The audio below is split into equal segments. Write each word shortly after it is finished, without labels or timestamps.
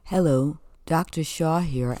Hello, Dr. Shaw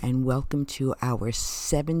here, and welcome to our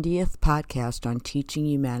 70th podcast on teaching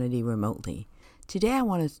humanity remotely. Today I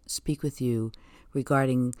want to speak with you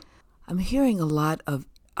regarding, I'm hearing a lot of,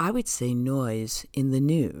 I would say, noise in the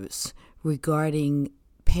news regarding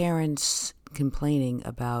parents complaining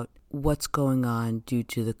about what's going on due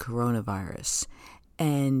to the coronavirus.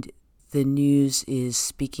 And the news is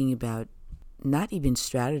speaking about not even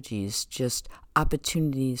strategies, just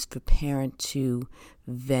opportunities for parents to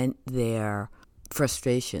vent their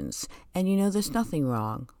frustrations. And there's nothing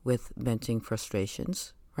wrong with venting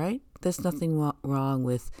frustrations, right? There's nothing wrong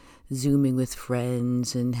with Zooming with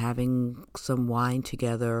friends and having some wine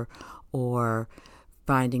together, or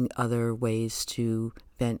finding other ways to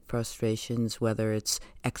vent frustrations, whether it's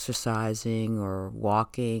exercising or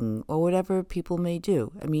walking or whatever people may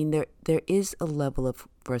do. I mean, there is a level of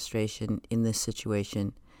frustration in this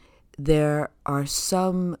situation. There are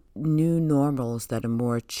some new normals that are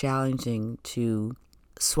more challenging to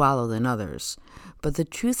swallow than others. But the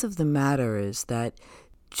truth of the matter is that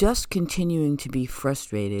just continuing to be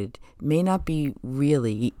frustrated may not be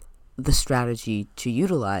really the strategy to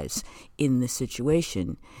utilize in this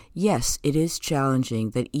situation. Yes, it is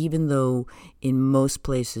challenging that even though in most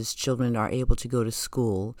places children are able to go to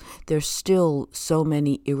school, there's still so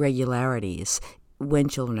many irregularities. When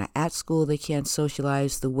children are at school, they can't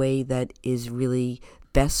socialize the way that is really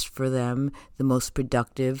best for them, the most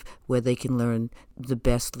productive, where they can learn the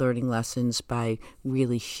best learning lessons by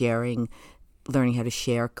really learning how to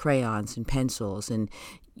share crayons and pencils. And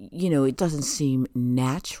it doesn't seem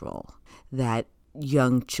natural that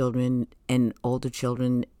young children and older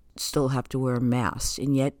children still have to wear masks,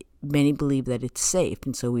 and yet many believe that it's safe,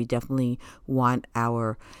 and so we definitely want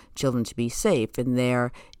our children to be safe, and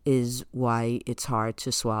there is why it's hard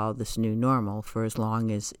to swallow this new normal for as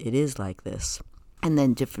long as it is like this. And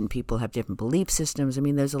then different people have different belief systems. I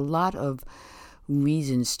mean, there's a lot of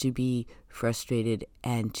reasons to be frustrated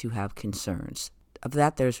and to have concerns. Of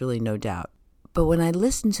that, there's really no doubt. But when I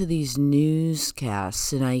listen to these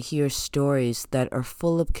newscasts and I hear stories that are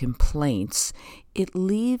full of complaints, it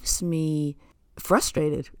leaves me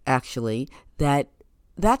frustrated, actually, that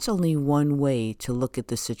that's only one way to look at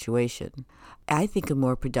the situation. I think a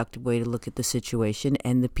more productive way to look at the situation,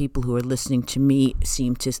 and the people who are listening to me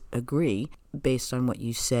seem to agree based on what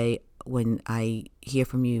you say when I hear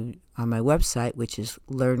from you on my website, which is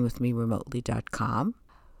learnwithmeremotely.com.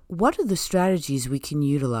 What are the strategies we can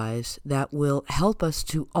utilize that will help us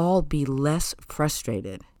to all be less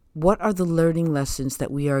frustrated? What are the learning lessons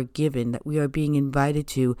that we are given, that we are being invited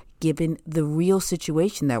to, given the real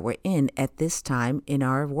situation that we're in at this time in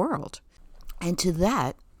our world? And to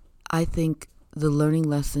that, I think the learning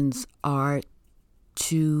lessons are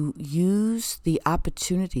to use the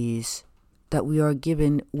opportunities that we are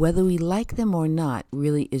given, whether we like them or not,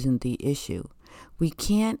 really isn't the issue. We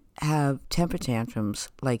can't have temper tantrums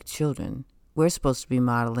like children. We're supposed to be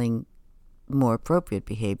modeling more appropriate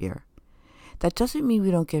behavior. That doesn't mean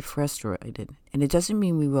we don't get frustrated, and it doesn't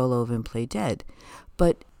mean we roll over and play dead.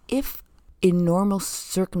 But if in normal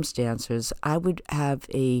circumstances I would have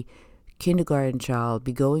a kindergarten child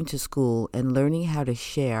be going to school and learning how to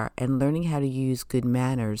share and learning how to use good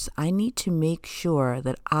manners, I need to make sure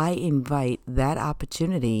that I invite that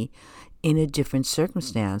opportunity in a different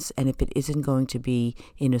circumstance. And if it isn't going to be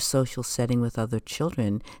in a social setting with other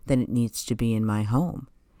children, then it needs to be in my home.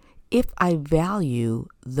 If I value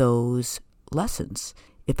those lessons,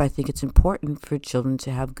 if I think it's important for children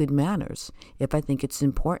to have good manners, if I think it's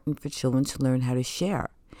important for children to learn how to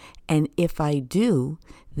share, and if I do,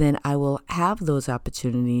 then I will have those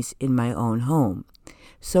opportunities in my own home.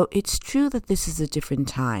 So it's true that this is a different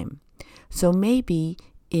time. So maybe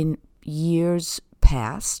in years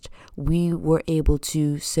past, we were able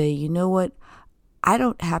to say, you know what, I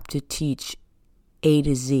don't have to teach A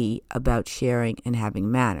to Z about sharing and having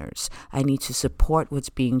manners. I need to support what's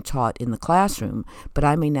being taught in the classroom, but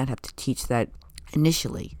I may not have to teach that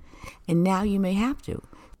initially. And now you may have to,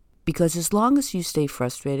 because as long as you stay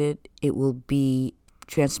frustrated, it will be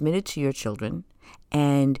transmitted to your children,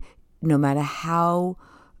 and no matter how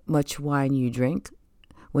much wine you drink,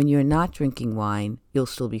 when you're not drinking wine, you'll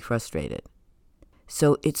still be frustrated.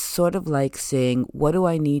 So it's sort of like saying, what do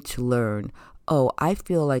I need to learn? Oh, I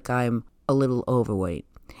feel like I'm a little overweight,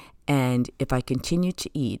 and if I continue to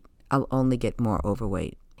eat, I'll only get more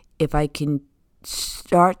overweight. If I can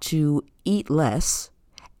start to eat less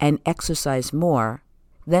and exercise more,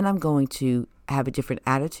 then I'm going to have a different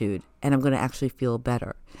attitude, and I'm going to actually feel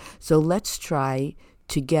better. So let's try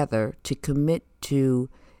together to commit to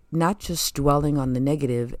not just dwelling on the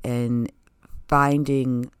negative and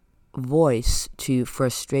finding voice to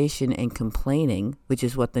frustration and complaining, which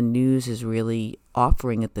is what the news is really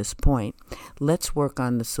offering at this point. Let's work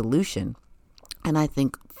on the solution. And I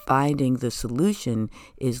think finding the solution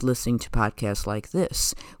is listening to podcasts like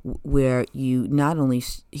this, where you not only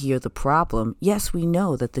hear the problem. Yes, we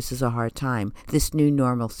know that this is a hard time. This new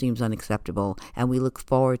normal seems unacceptable, and we look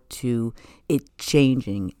forward to it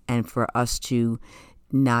changing and for us to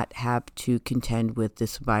not have to contend with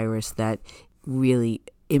this virus that really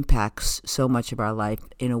impacts so much of our life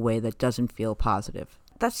in a way that doesn't feel positive.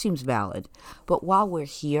 That seems valid. But while we're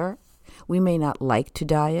here, we may not like to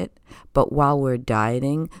diet, but while we're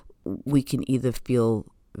dieting, we can either feel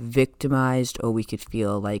victimized or we could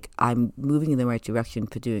feel like I'm moving in the right direction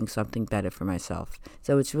for doing something better for myself.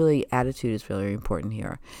 So it's really, attitude is really important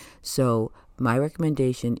here. So my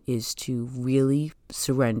recommendation is to really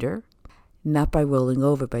surrender, not by rolling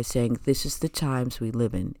over, by saying this is the times we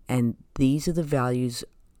live in and these are the values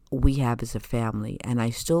we have as a family, and I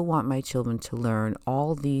still want my children to learn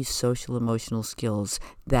all these social emotional skills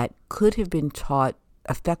that could have been taught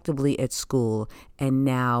effectively at school and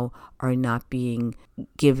now are not being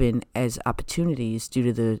given as opportunities due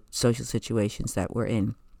to the social situations that we're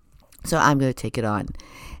in. So I'm going to take it on.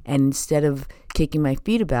 And instead of kicking my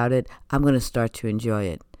feet about it, I'm going to start to enjoy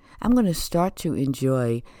it. I'm going to start to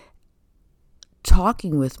enjoy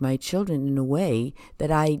talking with my children in a way that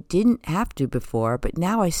I didn't have to before, but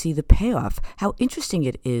now I see the payoff. How interesting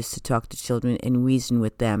it is to talk to children and reason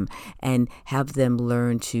with them and have them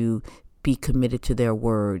learn to be committed to their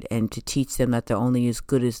word and to teach them that they're only as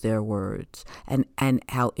good as their words. And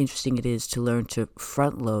how interesting it is to learn to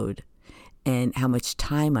front load and how much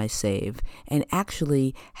time I save. And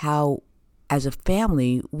actually how, as a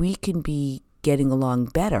family, we can be getting along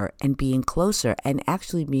better and being closer and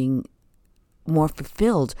actually being more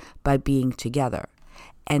fulfilled by being together.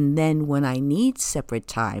 And then when I need separate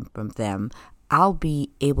time from them, I'll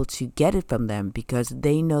be able to get it from them because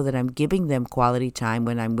they know that I'm giving them quality time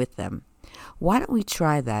when I'm with them. Why don't we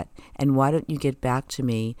try that? And why don't you get back to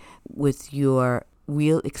me with your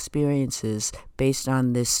real experiences based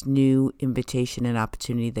on this new invitation and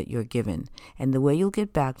opportunity that you're given? And the way you'll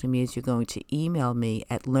get back to me is you're going to email me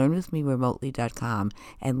at learnwithmeremotely.com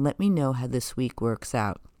and let me know how this week works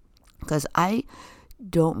out. Because I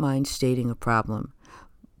don't mind stating a problem,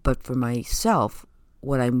 but for myself,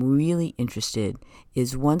 what I'm really interested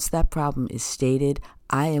is once that problem is stated,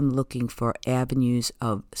 I am looking for avenues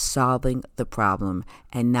of solving the problem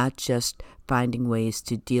and not just finding ways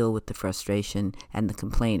to deal with the frustration and the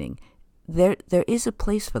complaining. There is a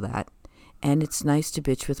place for that, and it's nice to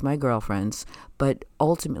bitch with my girlfriends, but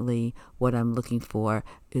ultimately what I'm looking for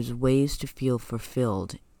is ways to feel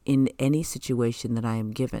fulfilled in any situation that I am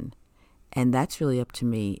given. And that's really up to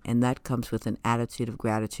me, and that comes with an attitude of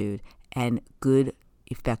gratitude and good,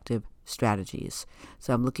 effective strategies.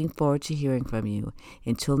 So I'm looking forward to hearing from you.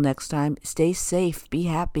 Until next time, stay safe, be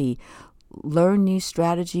happy, learn new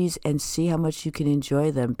strategies, and see how much you can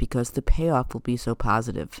enjoy them because the payoff will be so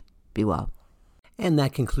positive. Be well. And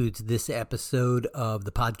that concludes this episode of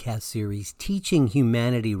the podcast series, Teaching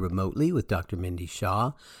Humanity Remotely with Dr. Mindy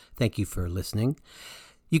Shaw. Thank you for listening.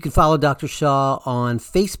 You can follow Dr. Shaw on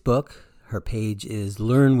Facebook. Her page is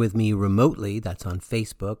Learn With Me Remotely. That's on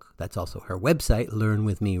Facebook. That's also her website,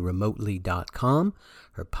 learnwithmeremotely.com.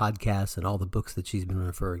 Her podcasts and all the books that she's been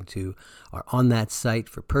referring to are on that site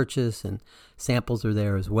for purchase, and samples are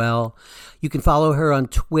there as well. You can follow her on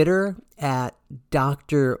Twitter at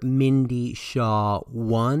Dr. Mindy Shaw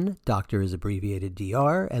 1. Doctor is abbreviated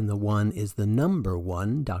DR, and the 1 is the number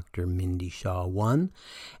 1, Dr. Mindy Shaw 1.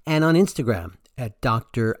 And on Instagram at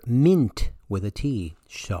Dr. Mint with a T,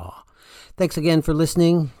 Shaw. Thanks again for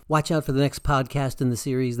listening. Watch out for the next podcast in the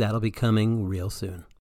series. That'll be coming real soon.